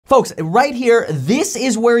Folks, right here, this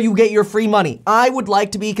is where you get your free money. I would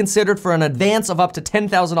like to be considered for an advance of up to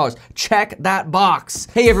 $10,000. Check that box.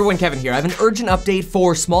 Hey everyone, Kevin here. I have an urgent update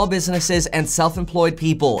for small businesses and self-employed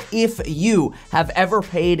people. If you have ever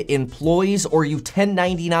paid employees or you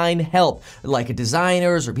 1099 help, like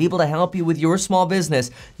designers or people to help you with your small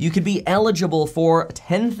business, you could be eligible for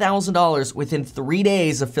 $10,000 within 3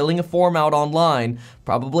 days of filling a form out online.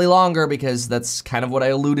 Probably longer because that's kind of what I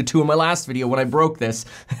alluded to in my last video when I broke this.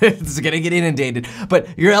 It's gonna get inundated. But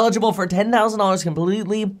you're eligible for $10,000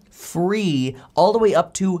 completely free, all the way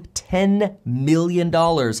up to $10 million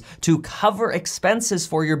to cover expenses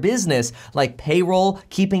for your business like payroll,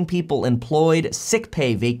 keeping people employed, sick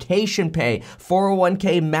pay, vacation pay,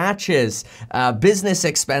 401k matches, business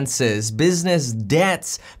expenses, business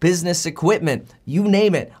debts, business equipment, you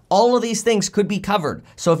name it. All of these things could be covered.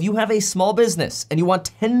 So if you have a small business and you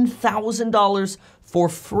want $10,000 for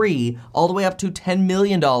free, all the way up to $10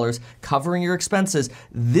 million covering your expenses,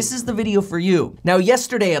 this is the video for you. Now,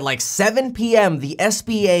 yesterday at like 7 p.m., the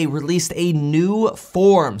SBA released a new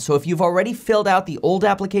form. So if you've already filled out the old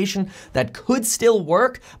application, that could still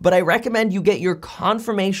work, but I recommend you get your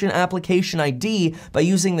confirmation application ID by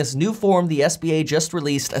using this new form the SBA just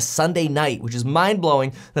released a Sunday night, which is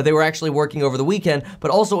mind-blowing that they were actually working over the weekend,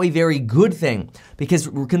 but also a very good thing. Because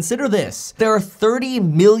consider this, there are 30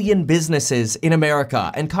 million businesses in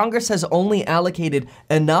America, and Congress has only allocated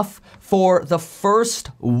enough for the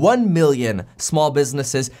first 1 million small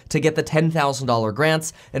businesses to get the $10,000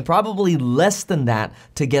 grants, and probably less than that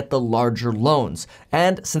to get the larger loans.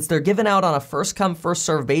 And since they're given out on a first-come,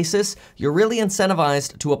 first-served basis, you're really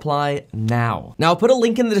incentivized to apply now. Now, I'll put a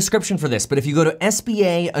link in the description for this, but if you go to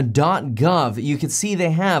sba.gov, you can see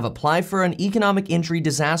they have applied for an economic injury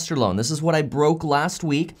disaster loan. This is what I broke last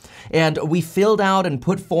week, and we filled out and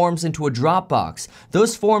put forms into a Dropbox.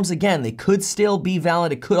 Those forms, again, they could still be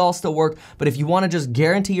valid, it could all still work, but if you want to just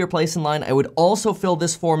guarantee your place in line, I would also fill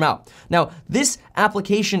this form out. Now, this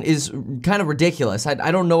application is kind of ridiculous.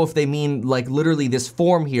 I don't know if they mean like literally this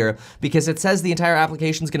form here, because it says the entire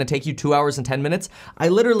application is going to take you 2 hours and 10 minutes. I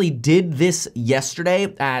literally did this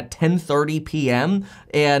yesterday at 10:30 p.m.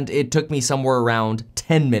 and it took me somewhere around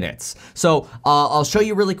 10 minutes. So I'll show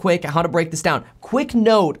you really quick how to break this down. Quick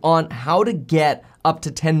note on how to get up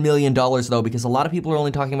to $10 million though, because a lot of people are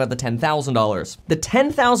only talking about the $10,000. The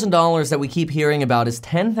 $10,000 that we keep hearing about is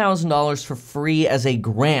 $10,000 for free as a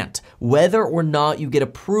grant, whether or not you get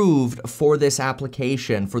approved for this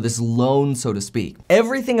application, for this loan, so to speak.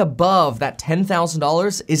 Everything above that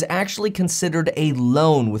 $10,000 is actually considered a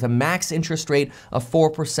loan with a max interest rate of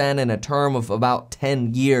 4% and a term of about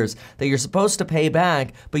 10 years that you're supposed to pay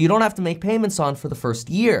back, but you don't have to make payments on for the first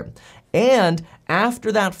year. And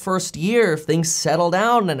after that first year, if things settle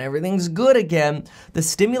down and everything's good again, the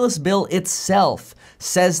stimulus bill itself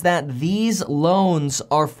says that these loans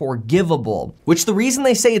are forgivable, which the reason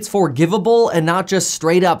they say it's forgivable and not just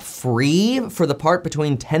straight up free for the part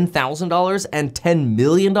between $10,000 and $10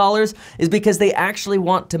 million is because they actually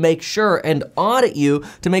want to make sure and audit you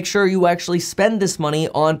to make sure you actually spend this money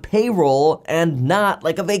on payroll and not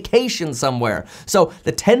like a vacation somewhere. So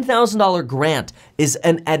the $10,000 grant is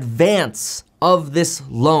an advance of this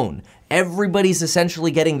loan. Everybody's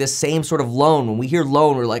essentially getting this same sort of loan. When we hear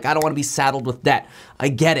loan, we're like, I don't want to be saddled with debt. I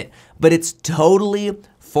get it, but it's totally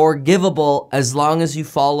forgivable as long as you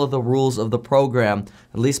follow the rules of the program,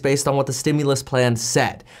 at least based on what the stimulus plan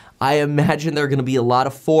said. I imagine there are gonna be a lot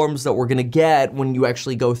of forms that we're gonna get when you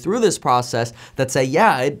actually go through this process that say,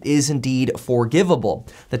 yeah, it is indeed forgivable.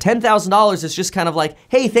 The $10,000 is just kind of like,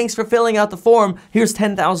 hey, thanks for filling out the form. Here's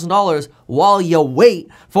 $10,000 while you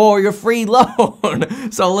wait for your free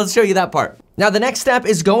loan. So let's show you that part. Now, the next step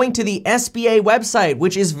is going to the SBA website,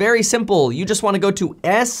 which is very simple. You just want to go to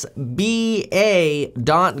sba.gov.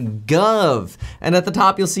 And at the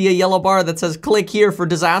top, you'll see a yellow bar that says click here for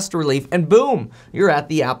disaster relief, and boom, you're at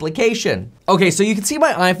the application. Okay, so you can see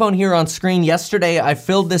my iPhone here on screen. Yesterday, I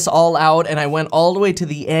filled this all out and I went all the way to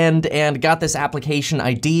the end and got this application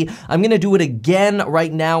ID. I'm gonna do it again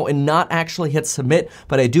right now and not actually hit submit,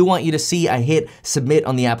 but I do want you to see I hit submit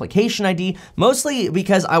on the application ID, mostly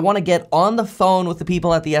because I wanna get on the phone with the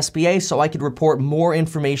people at the SBA so I could report more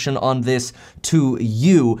information on this to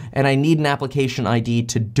you, and I need an application ID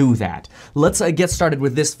to do that. Let's get started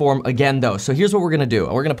with this form again though. So here's what we're gonna do.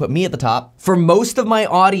 We're gonna put me at the top. For most of my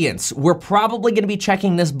audience, we're probably probably gonna be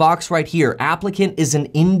checking this box right here. Applicant is an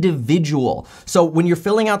individual. So when you're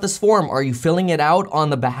filling out this form, are you filling it out on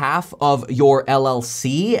the behalf of your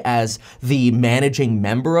LLC as the managing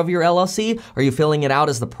member of your LLC? Are you filling it out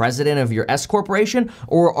as the president of your S corporation,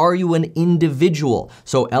 or are you an individual?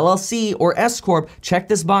 So LLC or S corp, check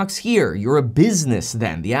this box here. You're a business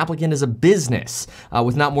then. The applicant is a business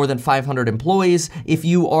with not more than 500 employees. If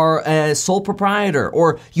you are a sole proprietor,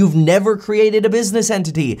 or you've never created a business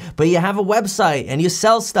entity, but you have a website and you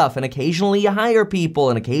sell stuff and occasionally you hire people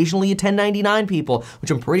and occasionally you 1099 people, which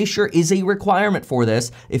I'm pretty sure is a requirement for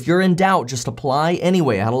this. If you're in doubt, just apply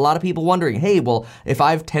anyway. I had a lot of people wondering, hey, well, if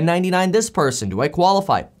I've 1099 this person, do I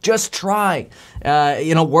qualify? Just try.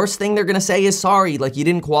 Worst thing they're gonna say is sorry, like you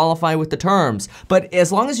didn't qualify with the terms. But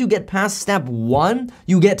as long as you get past step 1,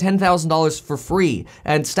 you get $10,000 for free.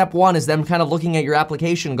 And step 1 is them kind of looking at your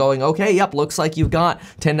application going, okay, yep, looks like you've got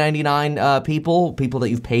 1099 people that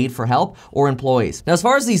you've paid for help, or employees. Now, as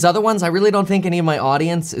far as these other ones, I really don't think any of my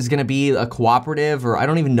audience is gonna be a cooperative, or I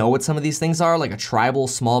don't even know what some of these things are, like a tribal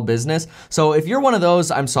small business. So if you're one of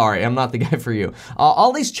those, I'm sorry, I'm not the guy for you.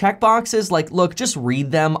 All these check boxes, like, look, just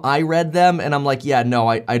read them. I read them and I'm like, yeah, no,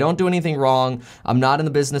 I don't do anything wrong. I'm not in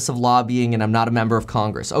the business of lobbying and I'm not a member of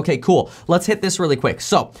Congress. Okay, cool. Let's hit this really quick.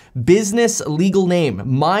 So, business legal name.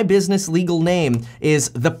 My business legal name is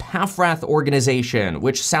the Paffrath Organization,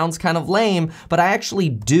 which sounds kind of lame, but I actually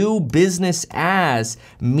do business as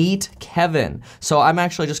Meet Kevin. So I'm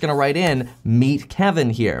actually just gonna write in Meet Kevin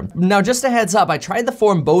here. Now, just a heads up, I tried the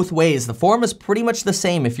form both ways. The form is pretty much the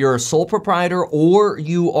same if you're a sole proprietor or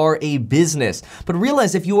you are a business. But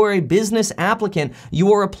realize if you are a business applicant,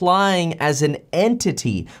 you are applying as an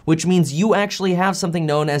entity, which means you actually have something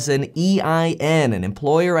known as an EIN, an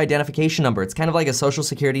employer identification number. It's kind of like a social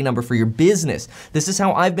security number for your business. This is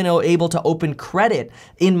how I've been able to open credit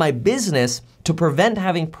in my business to prevent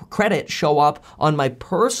having credit show up on my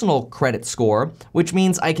personal credit score, which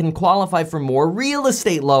means I can qualify for more real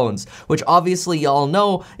estate loans, which obviously y'all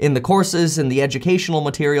know in the courses and the educational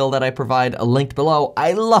material that I provide linked below.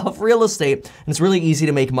 I love real estate, and it's really easy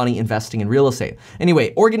to make money investing in real estate.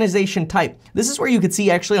 Anyway, organization type. This is where you could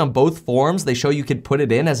see actually on both forms, they show you could put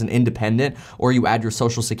it in as an independent or you add your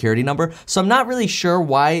social security number. So I'm not really sure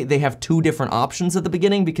why they have 2 different options at the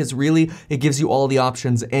beginning, because really it gives you all the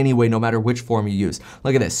options anyway, no matter which form you use.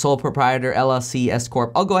 Look at this, sole proprietor, LLC, S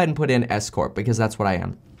corp. I'll go ahead and put in S corp because that's what I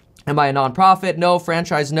am. Am I a nonprofit? No.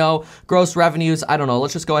 Franchise? No. Gross revenues? I don't know.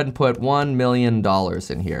 Let's just go ahead and put $1 million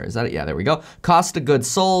in here. Is that it? Yeah, there we go. Cost of goods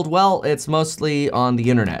sold? Well, it's mostly on the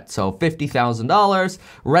internet. So $50,000.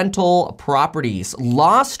 Rental properties.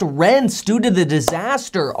 Lost rents due to the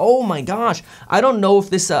disaster. Oh my gosh. I don't know if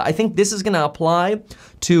this, I think this is gonna apply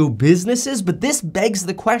to businesses, but this begs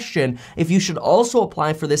the question if you should also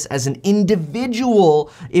apply for this as an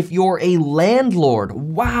individual if you're a landlord.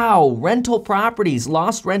 Wow, rental properties,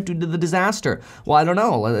 lost rent due to the disaster. Well, I don't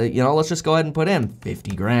know, let's just go ahead and put in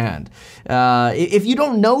 50 grand. If you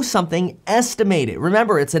don't know something, estimate it.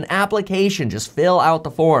 Remember, it's an application, just fill out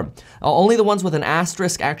the form. Only the ones with an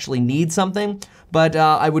asterisk actually need something, but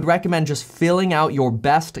I would recommend just filling out your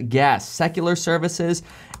best guess. Secular services,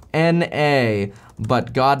 NA,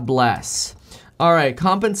 but God bless. All right,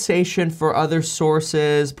 compensation for other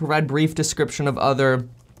sources, provide brief description of other.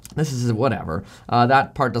 This is whatever.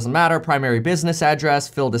 That part doesn't matter. Primary business address,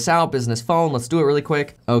 fill this out. Business phone, let's do it really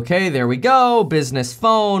quick. Okay, there we go. Business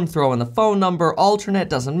phone, throw in the phone number. Alternate,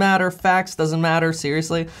 doesn't matter. Fax, doesn't matter.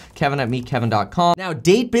 Seriously, kevin@meetkevin.com. Now,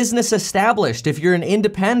 date business established. If you're an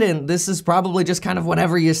independent, this is probably just kind of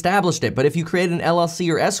whenever you established it. But if you create an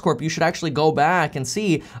LLC or S Corp, you should actually go back and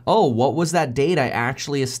see, oh, what was that date I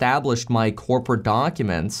actually established my corporate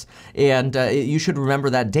documents? And you should remember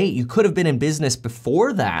that date. You could have been in business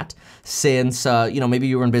before that, since, maybe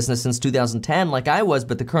you were in business since 2010 like I was,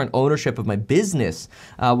 but the current ownership of my business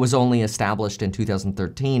was only established in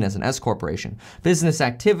 2013 as an S corporation. Business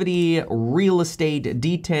activity, real estate,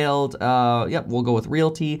 detailed, we'll go with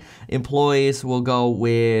realty. Employees, we'll go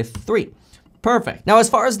with 3. Perfect. Now, as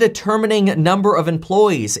far as determining number of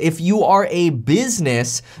employees, if you are a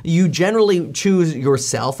business, you generally choose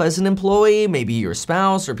yourself as an employee, maybe your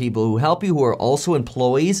spouse or people who help you who are also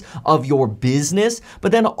employees of your business.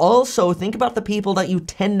 But then also think about the people that you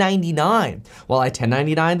 1099. Well, I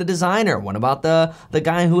 1099 the designer. What about the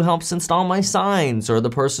guy who helps install my signs or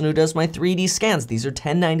the person who does my 3D scans? These are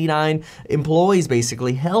 1099 employees,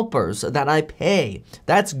 basically helpers that I pay.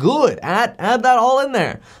 That's good. Add that all in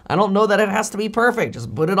there. I don't know that it has to be perfect.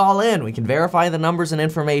 Just put it all in. We can verify the numbers and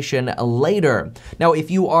information later. Now,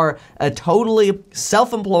 if you are a totally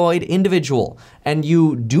self-employed individual and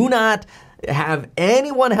you do not have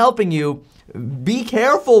anyone helping you, be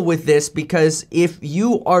careful with this, because if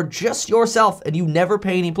you are just yourself and you never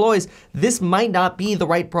pay any employees, this might not be the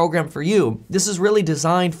right program for you. This is really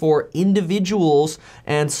designed for individuals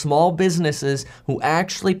and small businesses who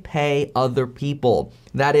actually pay other people.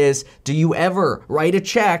 That is, do you ever write a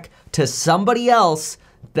check to somebody else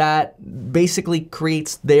that basically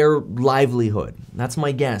creates their livelihood? That's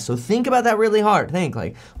my guess. So think about that really hard. Think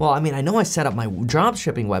like, well, I mean, I know I set up my job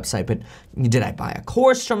shipping website, but did I buy a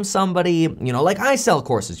course from somebody? You know, like I sell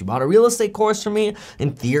courses. You bought a real estate course from me.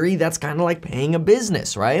 In theory, that's kind of like paying a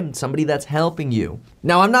business, right? Somebody that's helping you.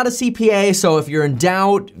 Now, I'm not a CPA, so if you're in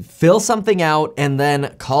doubt, fill something out and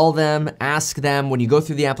then call them, ask them. When you go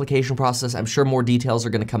through the application process, I'm sure more details are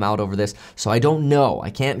gonna come out over this. So I don't know. I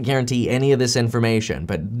can't guarantee any of this information,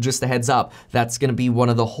 but just a heads up, that's gonna be one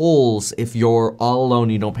of the holes if you're all alone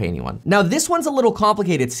and you don't pay anyone. Now, this one's a little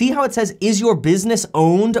complicated. See how it says, is your business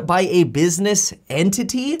owned by a business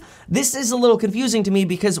entity? This is a little confusing to me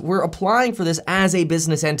because we're applying for this as a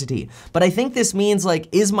business entity. But I think this means like,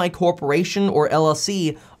 is my corporation or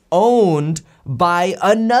LLC owned by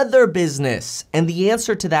another business? And the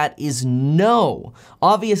answer to that is no.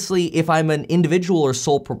 Obviously, if I'm an individual or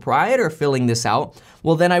sole proprietor filling this out,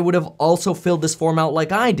 well, then I would have also filled this form out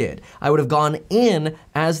like I did. I would have gone in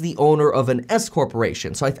as the owner of an S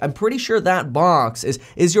corporation. So I'm pretty sure that box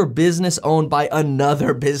is your business owned by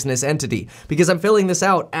another business entity? Because I'm filling this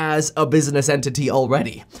out as a business entity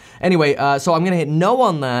already. Anyway, so I'm gonna hit no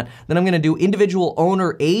on that. Then I'm gonna do individual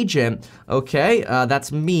owner agent. Okay,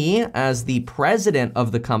 that's me as the president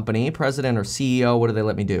of the company, president or CEO. What do they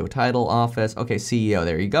let me do? Title, office, okay, CEO,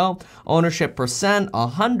 there you go. Ownership percent,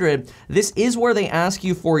 100. This is where they ask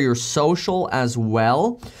you for your social as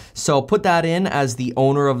well. So put that in as the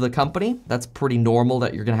owner of the company. That's pretty normal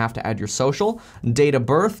that you're gonna have to add your social. Date of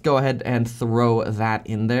birth, go ahead and throw that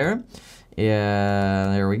in there. Yeah,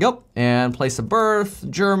 there we go. And place of birth,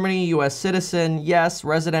 Germany, US citizen, yes.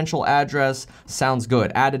 Residential address, sounds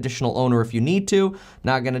good. Add additional owner if you need to.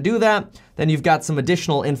 Not gonna do that. Then you've got some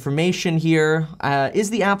additional information here. Is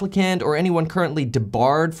the applicant or anyone currently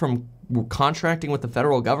debarred from contracting with the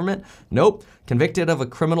federal government? Nope. Convicted of a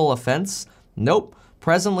criminal offense? Nope.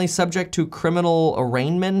 Presently subject to criminal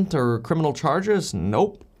arraignment or criminal charges?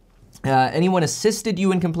 Nope. Anyone assisted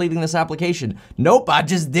you in completing this application? Nope, I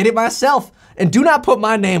just did it myself. And do not put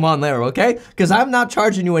my name on there, okay? Because I'm not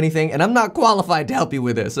charging you anything and I'm not qualified to help you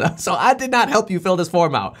with this. So I did not help you fill this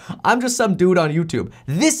form out. I'm just some dude on YouTube.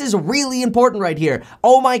 This is really important right here.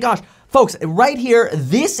 Oh my gosh. Folks, right here,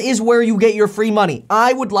 this is where you get your free money.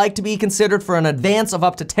 I would like to be considered for an advance of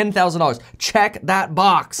up to $10,000. Check that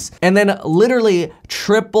box. And then literally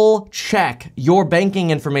triple check your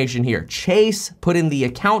banking information here. Chase, put in the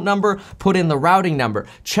account number, put in the routing number.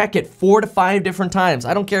 Check it 4 to 5 different times.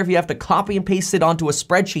 I don't care if you have to copy and paste it onto a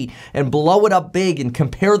spreadsheet and blow it up big and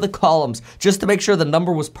compare the columns just to make sure the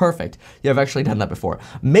number was perfect. Yeah, I've actually done that before.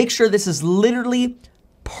 Make sure this is literally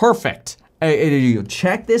perfect. You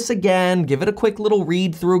check this again, give it a quick little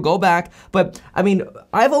read through, go back. But I mean,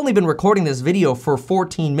 I've only been recording this video for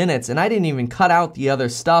 14 minutes and I didn't even cut out the other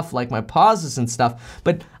stuff like my pauses and stuff.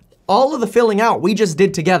 But all of the filling out we just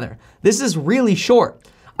did together. This is really short.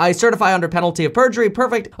 I certify under penalty of perjury,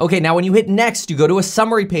 perfect. Okay, now when you hit next, you go to a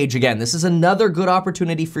summary page again. This is another good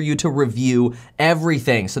opportunity for you to review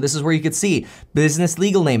everything. So this is where you could see business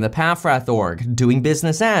legal name, the Paffrath org, doing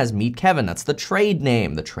business as, Meet Kevin, that's the trade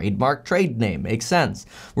name, the trademark trade name, makes sense.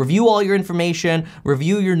 Review all your information,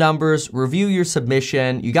 review your numbers, review your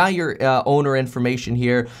submission. You got your owner information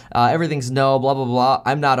here. Everything's no, blah, blah, blah.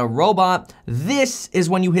 I'm not a robot. This is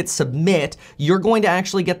when you hit submit, you're going to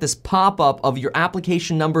actually get this pop-up of your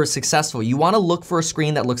application number is successful. You wanna look for a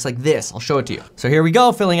screen that looks like this. I'll show it to you. So here we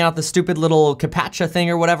go, filling out the stupid little CAPTCHA thing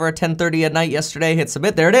or whatever at 10:30 at night yesterday, hit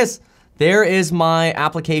submit, there it is. There is my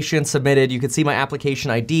application submitted. You can see my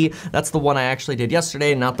application ID. That's the one I actually did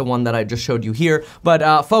yesterday, not the one that I just showed you here.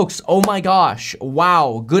 But folks, oh my gosh,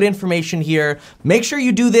 wow, good information here. Make sure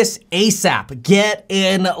you do this ASAP. Get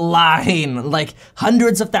in line. Like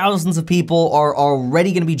hundreds of thousands of people are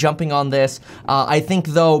already gonna be jumping on this. I think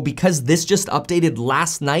though, because this just updated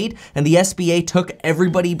last night and the SBA took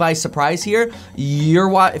everybody by surprise here,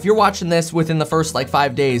 if you're watching this within the first like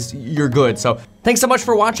 5 days, you're good. So thanks so much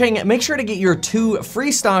for watching. Make sure to get your 2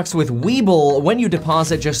 free stocks with Webull. When you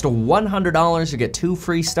deposit just $100, you get 2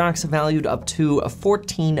 free stocks valued up to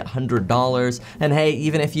 $1,400. And hey,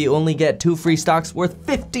 even if you only get 2 free stocks worth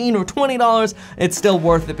 $15 or $20, it's still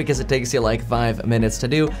worth it because it takes you like 5 minutes to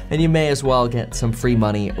do, and you may as well get some free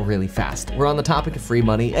money really fast. We're on the topic of free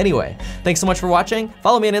money anyway. Thanks so much for watching.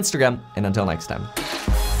 Follow me on Instagram, and until next time.